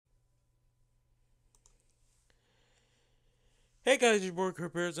Hey guys, your boy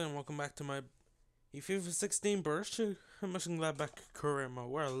Bears and welcome back to my FIFA 16 Borussia Mönchengladbach career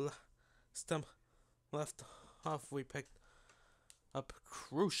mode. Where stem left off, we picked up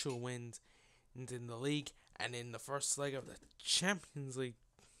crucial wins in the league and in the first leg of the Champions League,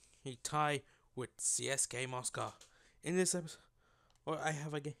 a tie with CSK Moscow. In this episode, I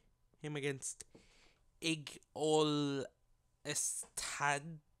have a game against Igol Estad.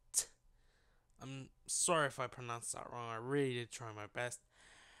 I'm sorry if I pronounced that wrong. I really did try my best.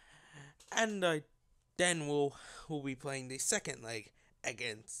 And then we'll be playing the second leg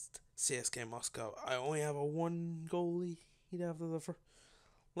against CSK Moscow. I only have a one goal lead after the first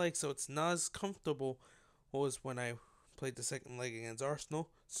leg, so it's not as comfortable as when I played the second leg against Arsenal.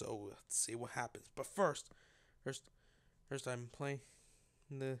 So let's see what happens. But first, first I'm playing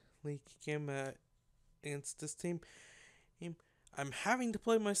the league game against this team. I'm having to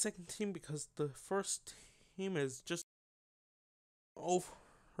play my second team because the first team is just over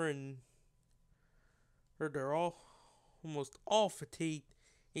and they're all almost all fatigued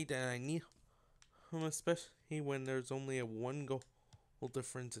and I need them, especially when there's only a one goal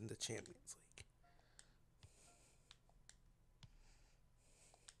difference in the Champions League.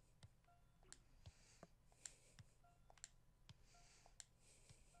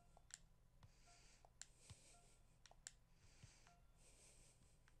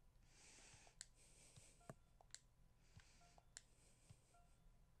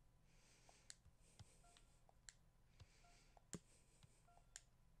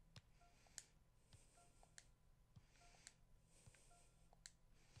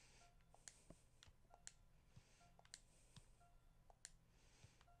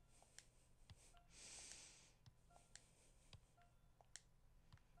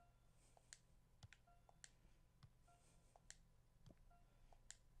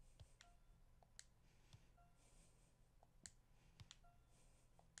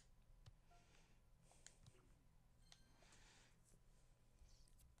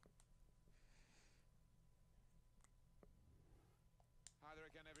 Hi there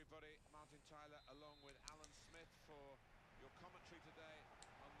again, everybody. Martin Tyler, along with Alan Smith, for your commentary today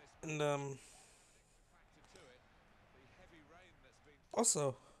on this. And An extra factor to it, the heavy rain that's been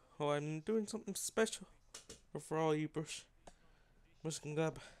also, I'm doing something special for all you Borussia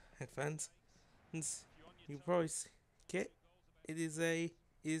fans. And you probably get it is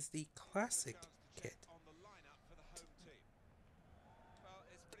the classic kit on the lineup for the home team. Well,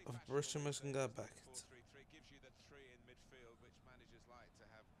 it's pretty of fashionable Borussia these days. Mönchengladbach. 4-3-3 gives you the three in midfield, which managers like to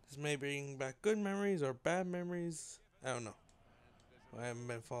have. This may bring back good memories or bad memories. I don't know. And there's a I haven't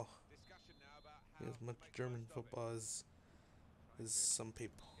been following discussion now about as how to much make the German most of it. football as Trying some to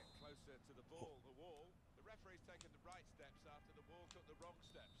people. get closer to the ball. The wall. The referee's taken the right steps after the wall took the wrong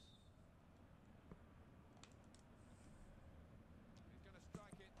steps. He's going to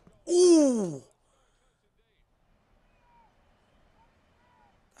strike it. Ooh! Very close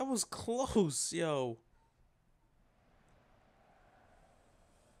indeed. That was close, yo.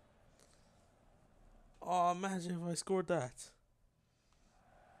 Oh, imagine if I scored that.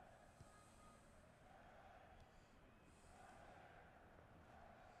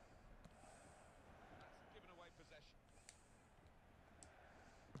 That's given away possession.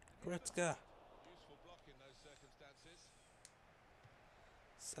 Gretzka. Useful block in those circumstances.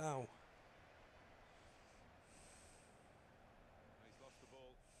 So. He's lost the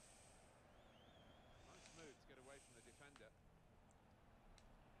ball. Nice move to get away from the defender.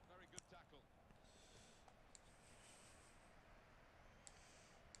 Very good tackle.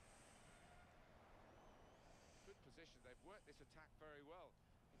 Good position. They've worked this attack very well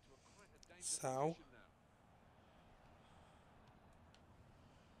into a quite a dangerous So. position now.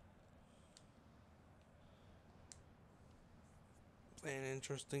 Play an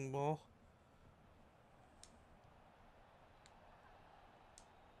interesting ball.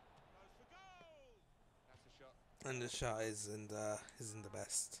 Goes for goal! That's a shot. And the shot isn't the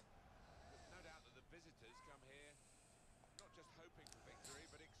best. There's no doubt that the visitors come here not just hoping for victory,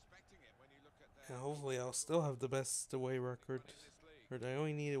 but expecting it when you look at their And hopefully I'll still have the best away record. in this league. Or I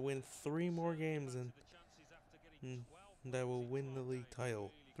only need to win 3 more games and I will win the league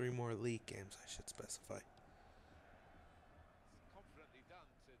title. 3 more league games, I should specify. It's confidently done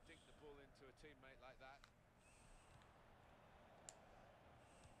to dink the ball into a teammate like that.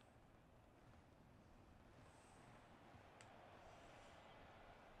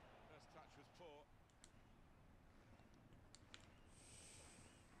 First touch was poor.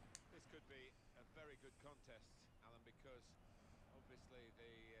 This could be a very good contest, Alan, because obviously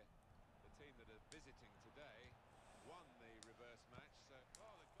the team that are visiting today won the reverse match. So,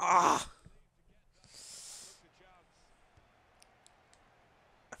 oh, the goal Ah! to get that. Took the chance.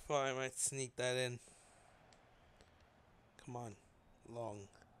 thought I might sneak that in. Come on. Long.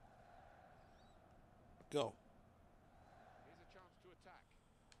 Go. Here's a chance to attack.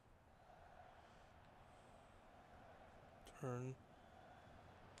 Turn.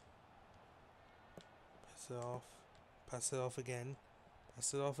 Pass it off. Pass it off again.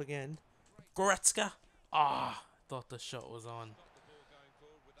 Pass it off again. Goretzka! Ah! Thought the shot was on. Stop the ball going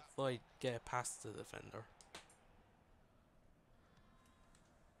forward with that. Thought I'd get it past the defender.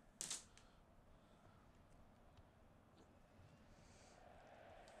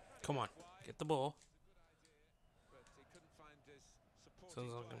 Come on. Get the ball. But he couldn't find his Sounds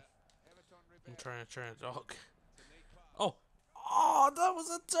supporting like player. I'm trying to dog. It's a neat pass. Oh! Oh, that was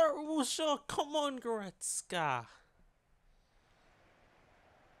a terrible shot! Come on, Goretzka!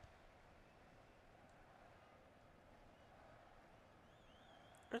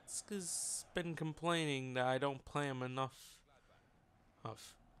 Goretzka's been complaining that I don't play him enough.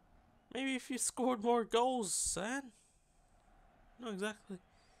 Maybe if you scored more goals, son. No, exactly.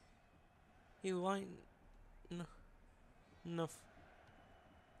 He line no, enough.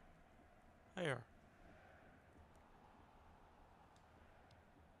 There.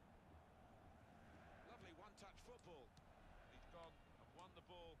 Lovely one-touch football. He's gone and won the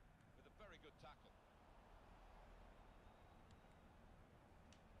ball with a very good tackle.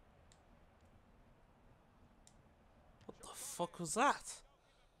 What the fuck was that?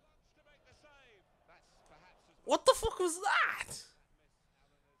 To make the save. That's perhaps as What the fuck was that?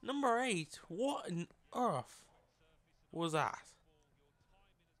 Number 8. What on earth was that?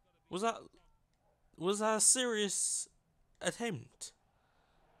 Was that a serious attempt?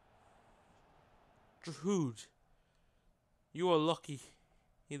 Dude, you are lucky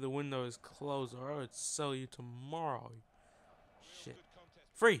the window is closed or I would sell you tomorrow. Shit. good contest.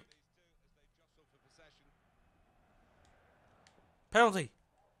 Free. These two as they jostle for possession. Penalty.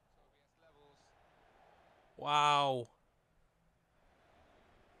 Soviet levels. Wow.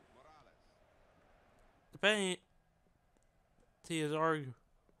 Morales. The penalty is arguable,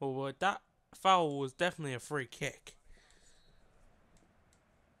 but that foul was definitely a free kick.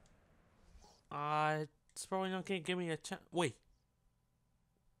 It's probably not gonna give me a chance. Wait.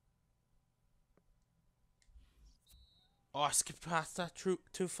 Oh, I skipped past that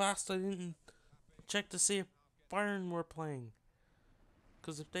too fast. I didn't check to see if Bayern were playing.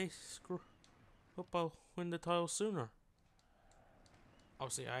 Because if they screw up, I'll win the title sooner.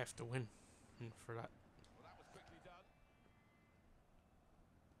 Obviously, I have to win for that Well, that was quickly done.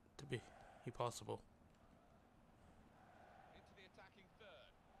 to be possible. Into the attacking third.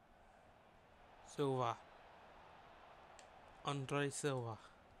 Silva. Andre Silva.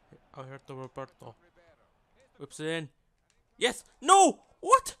 I heard the Roberto. Ribeiro. Here's the Whips it in. Yes! No!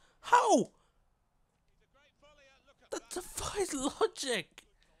 What? How? He's a great volleyer. Look at That that. defies logic.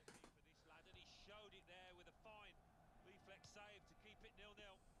 For this lad, and he showed it there with a fine reflex save to keep it 0-0.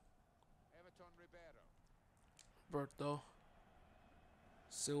 Everton Ribeiro. Roberto.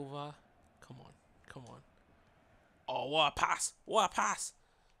 Silva. Come on. Come on. Oh, what a pass. What a pass.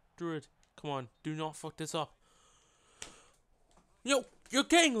 Druid. Come on. Do not fuck this up. Yo, you're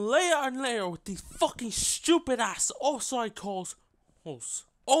getting later and later with these fucking stupid ass offside calls.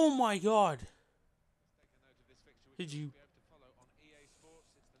 Oh my god. Take a note of this fixture, which Did you you'll be able to follow on EA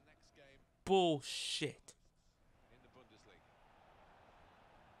Sports. It's the next game bullshit? in the Bundesliga.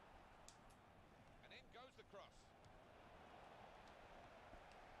 And in goes the cross.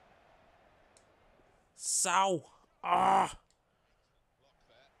 Sow. Ah. Block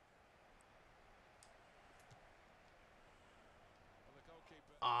there. Well, the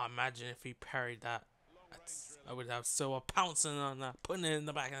goalkeeper. Imagine if he parried that. Long range I drill. would have Silva pouncing on that, putting it in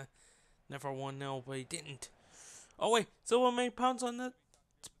the back. Never 1-0, but he didn't. Oh wait, Silva made pounce on that.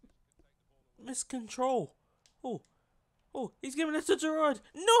 Miscontrol. Oh, he's giving it to Gerard.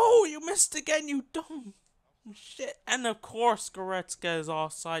 No, you missed again, you dumb shit. And of course, Goretzka is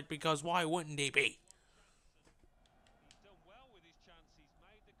offside because why wouldn't he be? He's done well with his chance. He's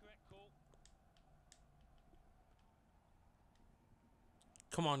made the correct call.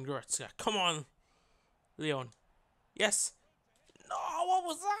 Come on, Goretzka. Come on, Leon. Yes. No, what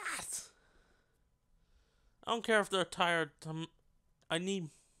was that? I don't care if they're tired. I need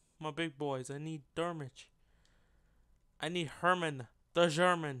my big boys. I need Dermich. I need Herman, the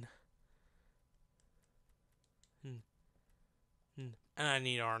German. And I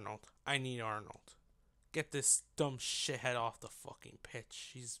need Arnold. Get this dumb shithead off the fucking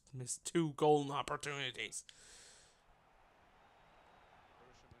pitch. He's missed 2 golden opportunities.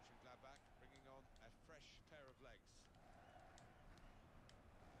 Borussia Mönchengladbach bringing on a fresh pair of legs.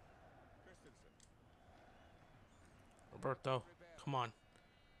 Christensen. Roberto, come on.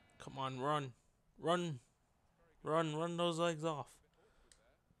 Come on, run. Run. Run those legs off.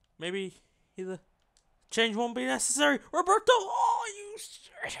 Maybe the change won't be necessary. Roberto! Oh, you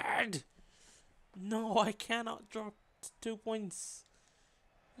shithead! No, I cannot drop 2 points.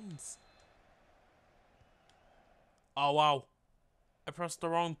 Oh, wow. I pressed the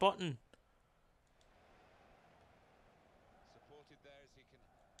wrong button. Supported there as he can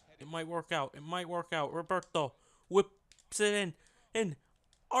head It might work out. It might work out. Roberto whips it in.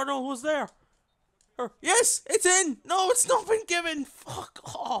 Arnold was there. Yes, it's in. No, it's not been given. Fuck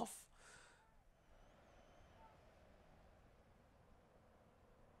off.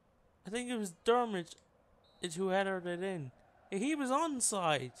 I think it was Dermot who headed it in. He was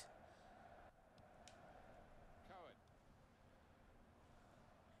onside.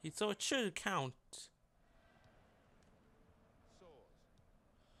 Cohen. So it should count. Soars.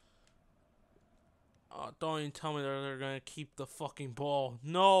 Oh, don't even tell me they're gonna keep the fucking ball.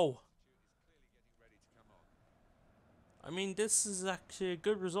 No. Is clearly getting ready to come on. I mean, this is actually a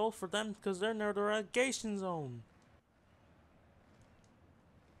good result for them because they're near the relegation zone.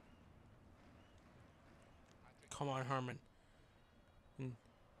 Come on, Herman.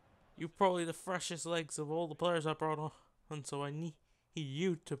 You're probably the freshest legs of all the players I brought on, and so I need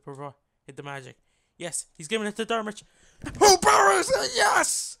you to provide the magic. Yes, he's giving it to Dermot. Who powers it?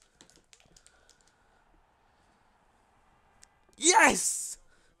 Yes! Yes!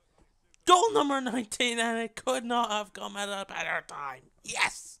 Goal number 19, and it could not have come at a better time.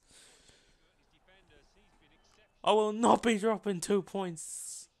 Yes! I will not be dropping 2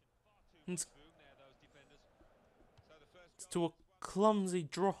 points. It's to a clumsy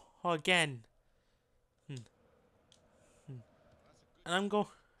draw again. And I'm going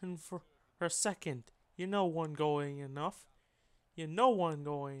for a second. You know one going enough. You know one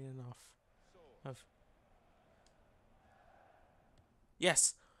going enough.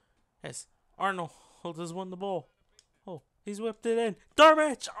 Yes. Yes. Arnold has won the ball. Oh, he's whipped it in.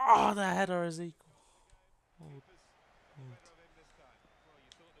 Dermot! Oh, the header is equal. Oh. Well, you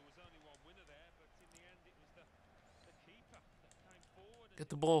thought there was only one winner there, but in the end it was the keeper that came forward. Get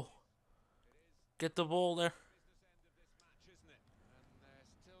the ball. Get the ball there. Business end of this match, isn't it? And they're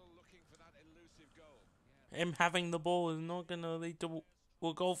still looking for that elusive goal. Him having the ball is not going to lead to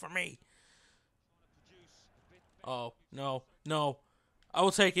a goal for me. Oh, no. No. I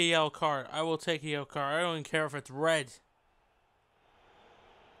will take a yellow card. I will take a yellow card. I don't even care if it's red.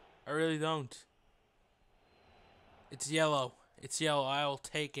 I really don't. It's yellow. It's yellow. I will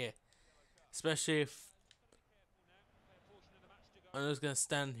take it. Especially if I'm just going to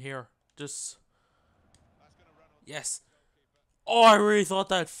stand here. Just. Yes. Oh, I really thought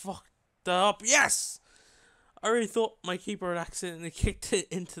that fucked that up. Yes! I really thought my keeper had accidentally kicked it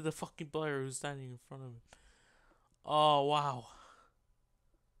into the fucking player who's standing in front of him. Oh, wow.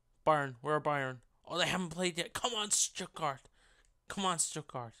 Bayern. Where are Bayern? Oh, they haven't played yet. Come on, Stuttgart. Come on,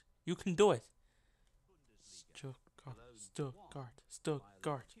 Stuttgart. You can do it. Stuttgart.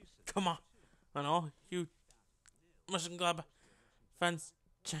 Come on. And all you Mönchengladbach fans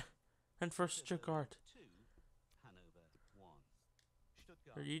and for Stuttgart.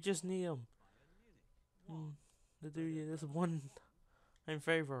 Or you just need them. To do you this one in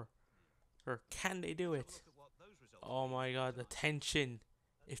favor. Or can they do it? Oh my god, the tension.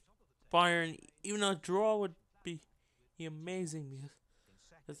 If Bayern, even a draw would be amazing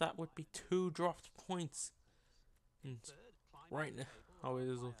because that would be 2 dropped points. And right now, oh, it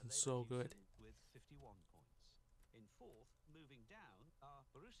is looking so good. With 51 points. In 4th, moving down, are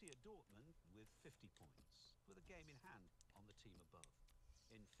Borussia Dortmund with 50 points, with a game in hand on the team above.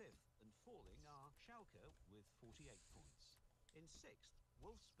 In 5th and falling are Schalke with 48 points. In 6th,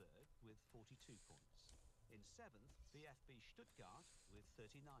 Wolfsburg with 42 points. In 7th, VfB Stuttgart with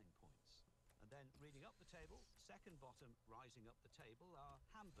 39 points. And then reading up the table, second bottom rising up the table are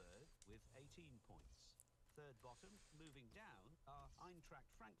Hamburg with 18 points. Third bottom moving down are Eintracht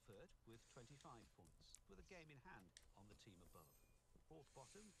Frankfurt with 25 points, with a game in hand on the team above. Fourth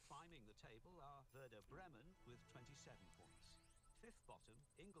bottom climbing the table are Werder Bremen with 27 points. Fifth bottom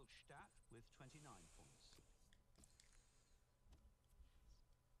Ingolstadt with 29 points.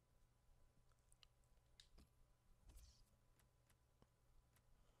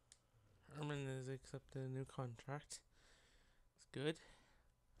 Herman has accepted a new contract. It's good.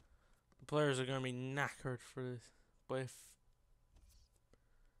 The players are going to be knackered for this. But if...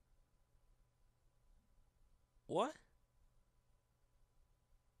 What?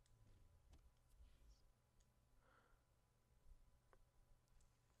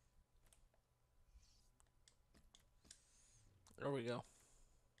 There we go.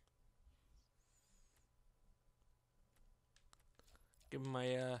 Give him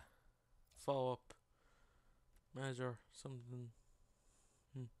my follow-up measure, something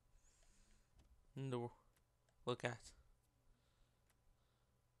to look at.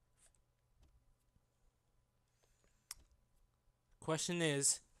 Question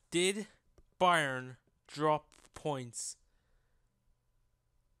is, did Bayern drop points?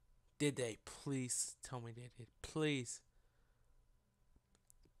 Did they? Please tell me they did. Please.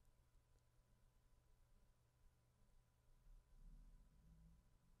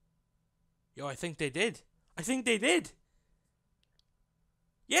 Yo, I think they did. I think they did.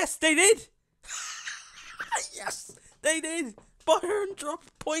 Yes, they did. Yes, they did. Bayern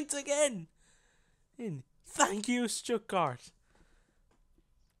dropped points again. Thank you, Stuttgart.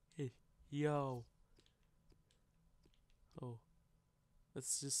 Yo. Oh.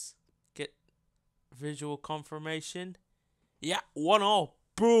 Let's just get visual confirmation. Yeah, 1-0.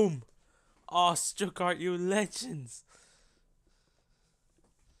 Boom. Oh, Stuttgart, you legends.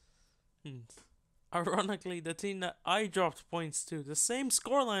 Ironically, the team that I dropped points to, the same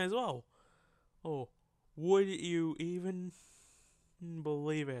scoreline as well. Oh, would you even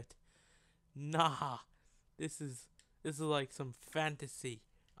believe it? Nah, this is like some fantasy.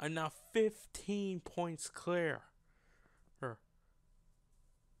 I'm now 15 points clear.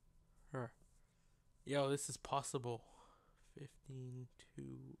 Yo, this is possible. 15, 2,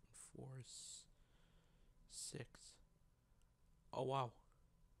 4, 6. Oh, wow.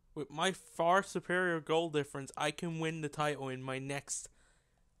 With my far superior goal difference, I can win the title in my next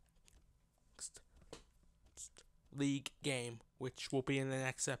league game, which will be in the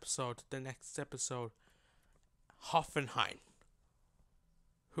next episode. The next episode, Hoffenheim,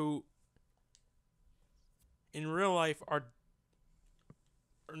 who in real life are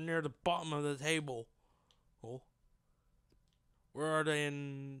near the bottom of the table. Oh, where are they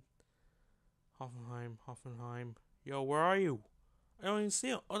in Hoffenheim? Yo, where are you? I don't even see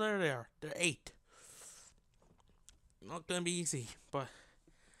them. Oh, there they are. They're 8. Not gonna be easy, but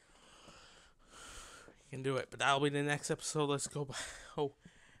you can do it. But that'll be the next episode. Let's go back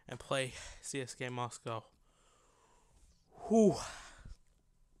and play CSK Moscow. Whew.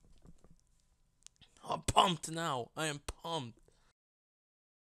 I'm pumped now. I am pumped.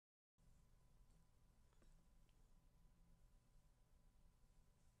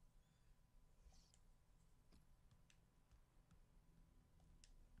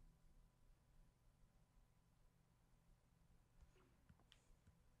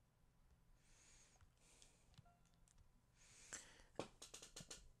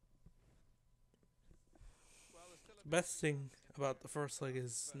 Best thing about the first leg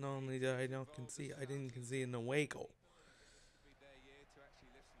is not only that I didn't concede an away goal.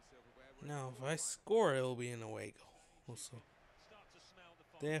 Now, if I score, it'll be an away goal. Also,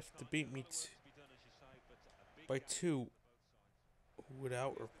 they have to beat me by 2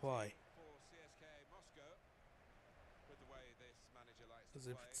 without reply. Because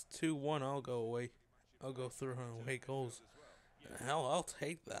if it's 2-1, I'll go away. I'll go through on away goals. And hell, I'll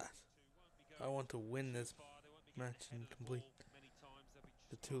take that. I want to win this match and complete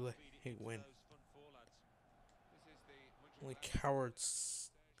the 2-leg win. Only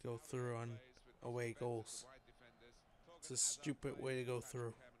cowards go through on away goals. It's a stupid way to go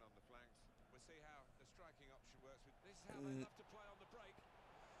through.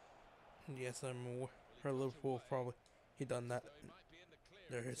 And yes, I'm aware Liverpool probably done that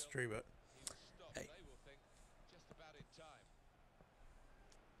in their history, but hey.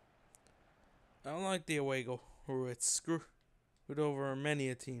 I don't like the away goal where it's screwed over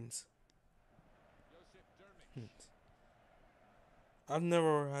many teams. I've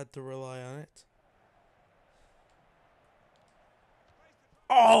never had to rely on it.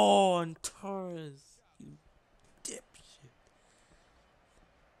 Oh, and Torres, you dipshit.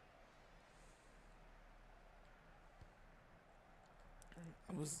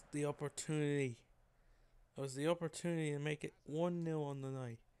 That was the opportunity. That was the opportunity to make it 1-0 on the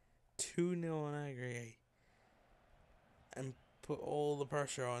night. 2-0 on aggregate. And put all the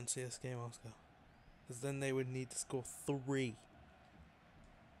pressure on CSK Moscow. Because then they would need to score 3.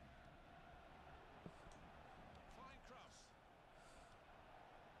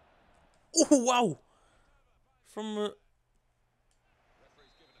 Oh, wow! From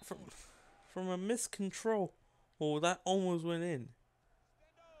a miscontrol. Oh, that almost went in.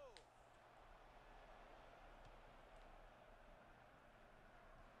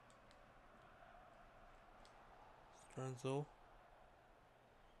 Stranzo.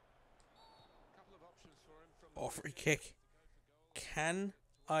 Oh, free kick. Can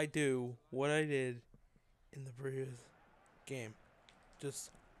I do what I did in the previous game? Just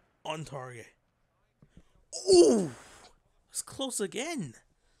on target. Ooh! It's close again.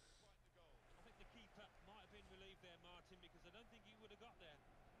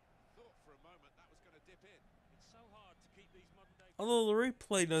 Although the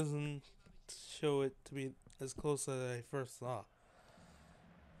replay doesn't show it to be as close as I first thought.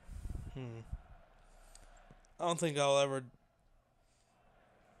 I don't think I'll ever...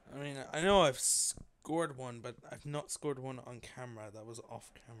 I mean, I know I've scored one, but I've not scored one on camera that was off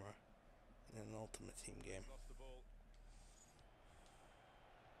camera in an Ultimate Team game. Lost the ball.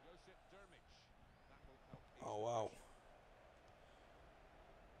 Josip Dermic. That will help ease Oh, the wow. pressure.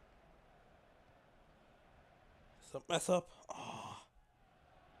 Some mess up. Oh.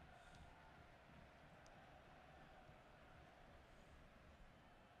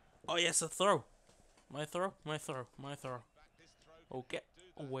 Oh, yes, a throw. My throw, my throw, my throw. Back this throw Oh, get do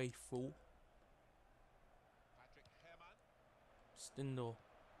that. away, fool. Patrick Herrmann. Stindl.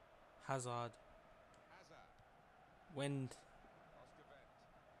 Hazard. Hazard. Wind. Oscar Wendt.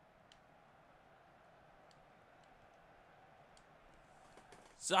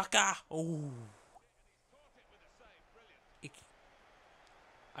 Zaka. Oh. And he's caught it with a save. Brilliant.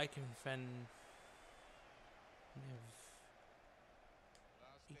 I can defend.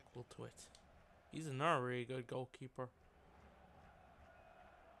 Last Equal to it. He's another really good goalkeeper.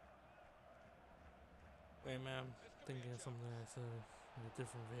 Wait, man, I'm thinking of something that's in a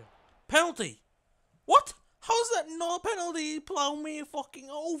different view. Penalty! What? How's that not a penalty? He plowed me fucking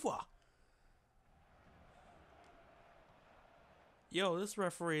over. Yo, this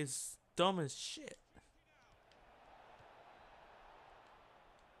referee is dumb as shit.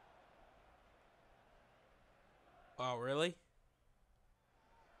 Oh, really?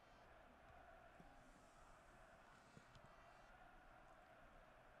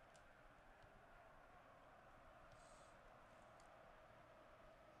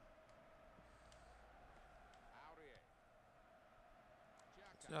 Aurier.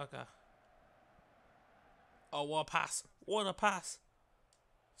 Okay. Oh, what a pass. What a pass.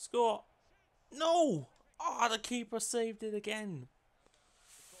 Score. No! Oh, the keeper saved it again.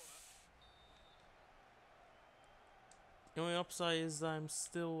 The only upside is that I'm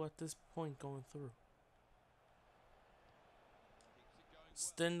still at this point going through.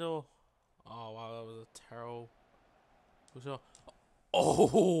 Stindl. Oh, wow, that was a terrible.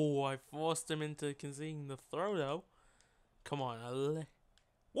 Oh, I forced him into conceding the throw, though. Come on,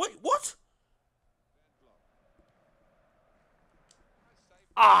 wait, what?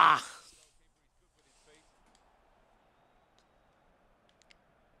 Ah!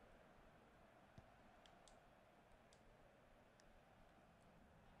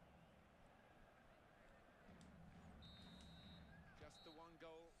 Just the one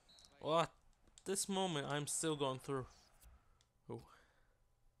goal. Well, at this moment, I'm still going through. Oh.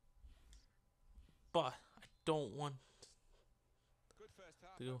 But I don't want Good first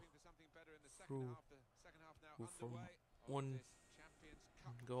half, to go hoping for something better in the second through half. The second half now from underway of one this Champions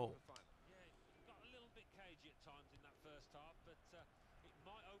Cup goal. quarterfinal. Yeah, it got a little bit cagey at times in that first half, but it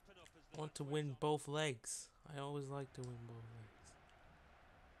might open up as the I want match to wears win on. both legs. I always like to win both legs.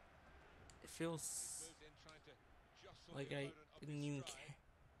 It feels Moved in trying to jostle like the I opponent off didn't his even stride. care.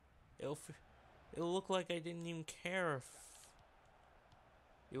 It'll look like I didn't even care if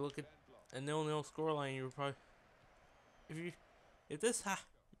you look at Ben a Block. 0-0 scoreline. You would probably, if this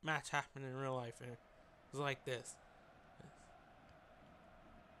match happened in real life and it was like this,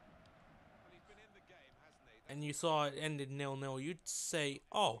 Well, he's been in the game, hasn't he? and you saw it ended 0-0, you'd say,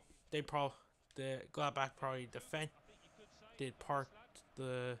 "Oh, the Gladbach probably I think you could say did of park this lad.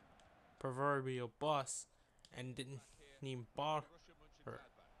 the proverbial bus and didn't Back here, even bother." Borussia Mönchengladbach. Or-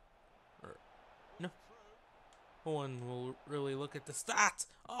 Ball no. through. No one will really look at the stats.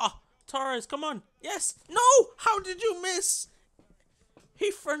 Oh, Torres, come on. Yes. No. How did you miss?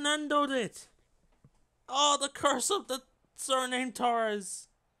 He Fernando'd it. Oh, the curse of the surname Torres.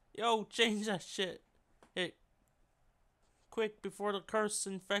 Yo, change that shit. Hey, quick before the curse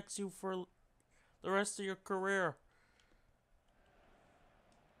infects you for the rest of your career.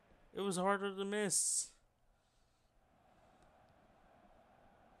 It was harder to miss.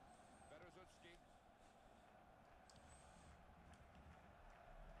 Berezutski.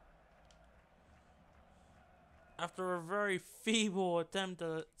 After a very feeble attempt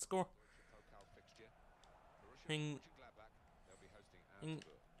to score Pokal fixture. Borussia in, Mönchengladbach. They'll be hosting Augsburg.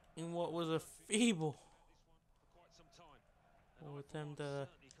 in what was a feeble Spent this one for quite some time. And I, for attempt one, to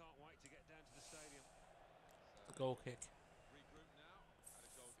certainly can't wait to get down to the stadium. goal kick. Regroup now. At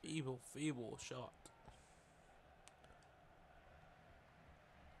a goal kick. Feeble shot.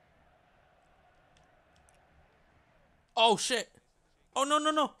 Oh shit! Oh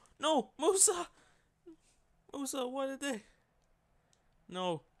no! Musa! Musa, what did they?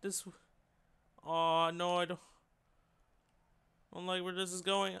 No, this. Oh no, I don't like where this is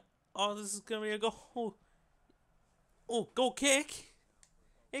going. Oh, this is gonna be a goal. Oh, go kick!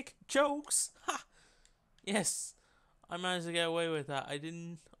 Kick jokes! Ha! Yes, I managed to get away with that.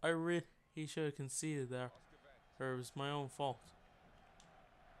 I really should have conceded there. Or it was my own fault.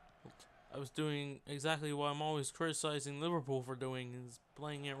 I was doing exactly what I'm always criticizing Liverpool for doing, is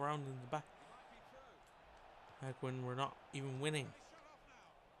playing it around in the back. Like when we're not even winning.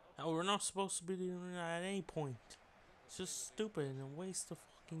 Now, we're not supposed to be doing that at any point. It's just stupid and a waste of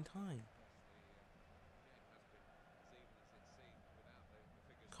fucking time.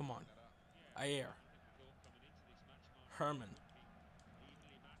 Come on. Ayer. Herman.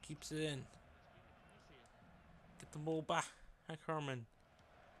 Keeps it in. Get the ball back. Herman.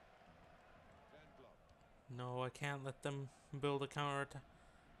 No, I can't let them build a counter attack.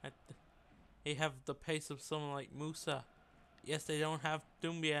 They have the pace of someone like Musa. Yes, they don't have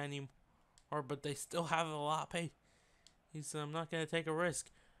Doumbia anymore, but they still have a lot of pace. I'm not going to take a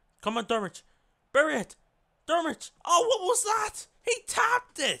risk. Come on, Dermot. Bury it. Dermot. Oh, what was that? He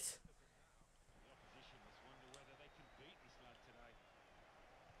tapped it.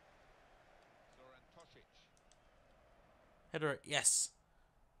 Header, yes.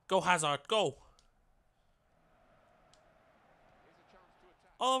 Go Hazard, go.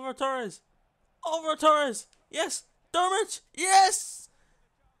 Oliver Torres. Oliver Torres. Yes. Dermot. Yes.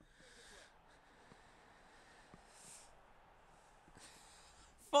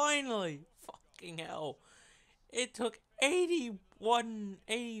 Finally. Fucking hell. It took 82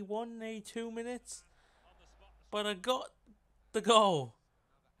 minutes. But I got the goal.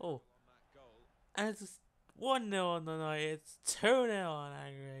 Oh. And it's 1-0 on the night. It's 2-0 on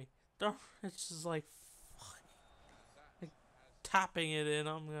aggregate. It's just like, fuck. Like, tapping it in.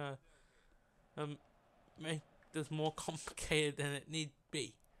 I'm gonna make this more complicated than it need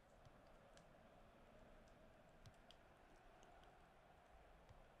be.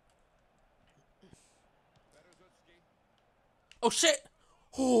 Oh shit!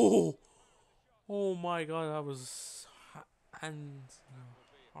 Oh my god, that was and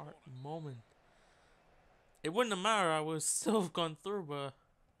heart moment. It wouldn't have mattered. I would still have gone through, but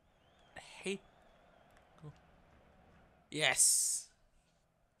I hate. Yes,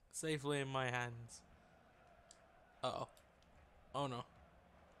 safely in my hands. Uh oh. Oh no.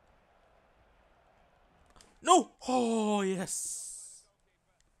 No! Oh yes.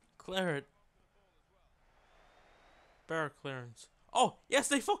 Clear it. Better clearance. Oh yes,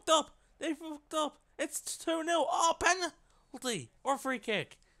 they fucked up. They fucked up. It's 2-0. Oh, penalty or free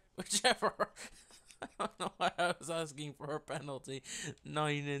kick, whichever. I don't know why I was asking for a penalty.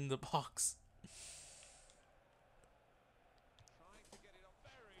 9 in the box.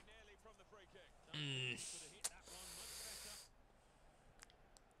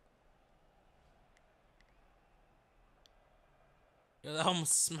 Yeah, that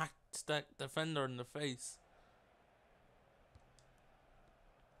almost smacked that defender in the face.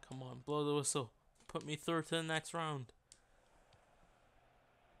 Come on, blow the whistle. Put me through to the next round.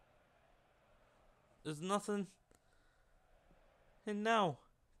 There's nothing in now.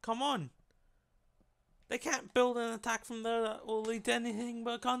 Come on. They can't build an attack from there that will lead to anything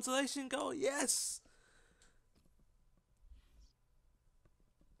but a consolation goal. Yes.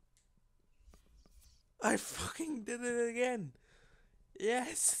 I fucking did it again.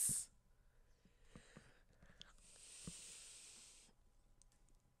 Yes.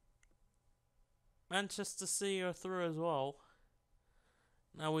 Manchester City are through as well.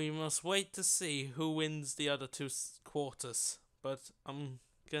 Now we must wait to see who wins the other two quarters. But I'm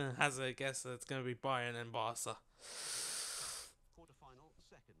gonna hazard a guess that it's gonna be Bayern and Barca. Quarterfinal,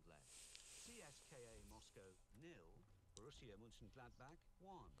 second leg. CSKA Moscow 0, Borussia Mönchengladbach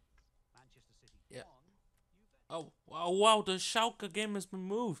 1, Manchester City 1. Oh wow! The Schalke game has been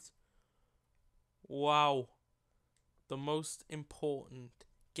moved. Wow, the most important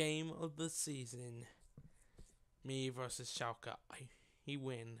game of the season. Me versus Schalke. He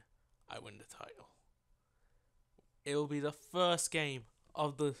win. I win the title. It will be the first game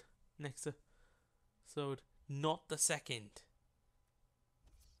of the next episode, not the second.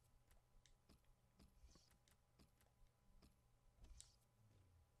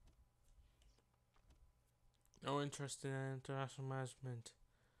 No interest in international management.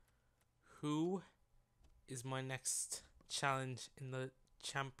 Who is my next challenge in the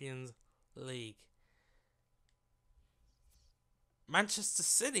Champions League? Manchester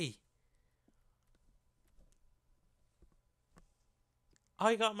City.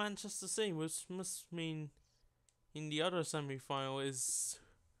 I got Manchester City, which must mean in the other semi-final is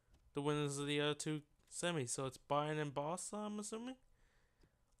the winners of the other two semis. So it's Bayern and Barca, I'm assuming.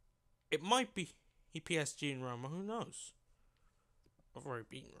 It might be PSG and Roma, who knows? I've already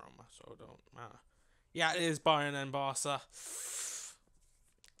beaten Roma, so it don't matter. Yeah, it is Bayern and Barca.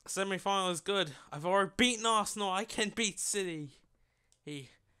 Semi-final is good. I've already beaten Arsenal. I can beat City.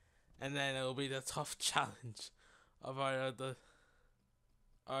 And then it'll be the tough challenge of either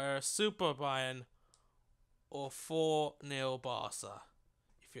our Super Bayern or 4-0 Barca.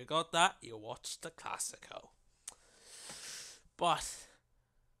 If you got that, you watched the Classico. But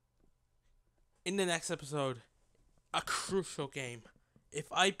in the next episode, a crucial game. If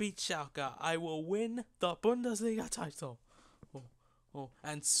I beat Schalke, I will win the Bundesliga title.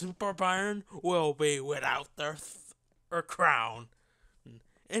 And Super Bayern will be without their crown.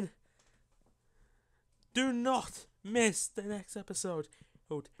 And do not miss the next episode.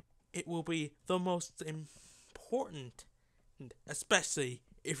 It will be the most important, especially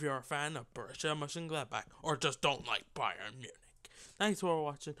if you're a fan of Borussia Mönchengladbach or just don't like Bayern Munich. Thanks for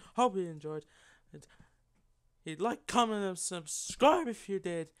watching. Hope you enjoyed. Like, comment, and subscribe if you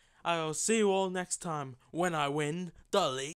did. I will see you all next time when I win the league.